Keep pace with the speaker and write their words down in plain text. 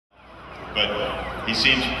but he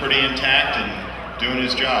seems pretty intact and doing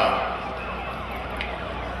his job.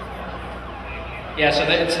 Yeah, so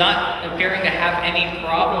that it's not appearing to have any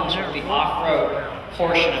problems with the off-road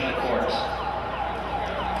portion of the course.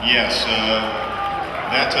 Yes,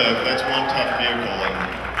 that's one tough vehicle, and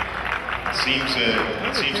it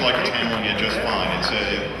seems like it's handling it just fine.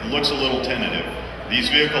 It looks a little tentative. These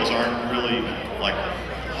vehicles aren't really like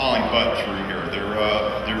hauling butt through here. They're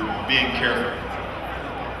being careful.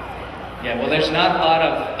 Yeah, well, there's not a lot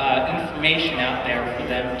of information out there for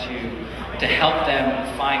them to help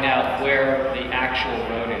them find out where the actual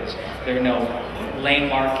road is. There are no lane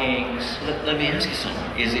markings. Let me ask you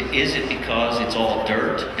something. Is it because it's all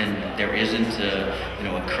dirt and there isn't a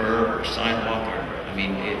curb or sidewalk, or I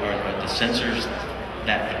mean, are the sensors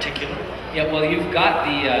that particular? Yeah, well, you've got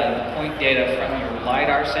the point data from your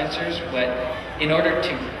LiDAR sensors, but in order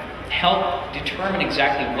to help determine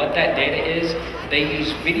exactly what that data is, they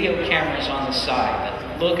use video cameras on the side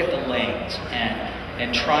that look at the lanes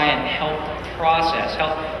and try and help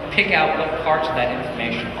pick out what parts of that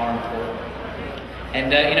information are important.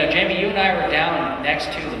 And Jamie, you and I were down next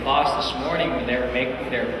to the boss this morning when they were making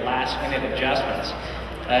their last-minute adjustments.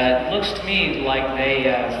 It looks to me like they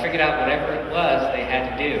figured out whatever it was they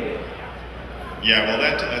had to do. Yeah, well,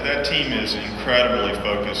 that team is incredibly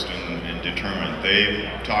focused and determined. They've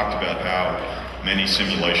talked about how many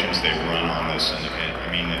simulations they've run on this, and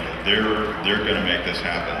I mean, they're going to make this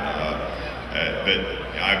happen. But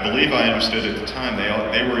I believe I understood at the time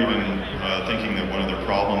they were even thinking that one of their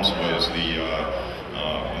problems was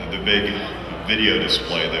the big video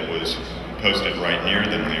display that was posted right near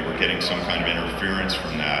them. They were getting some kind of interference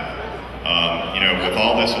from that. With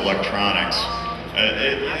all this electronics,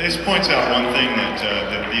 this points out one thing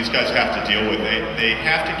that these guys have to deal with. They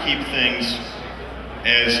have to keep things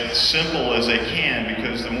as simple as they can,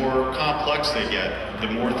 because the more complex they get, the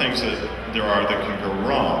more things that there are that can go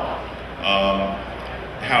wrong.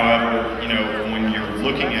 However, when you're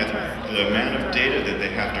looking at the amount of data that they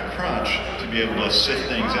have to crunch to be able to sift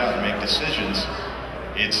things out and make decisions,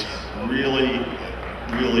 it's really,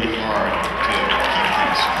 really hard to keep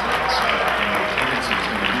things straight. So, the tendency is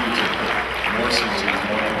going to be to put more sensors,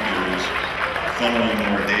 more computers, funneling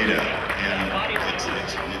more data.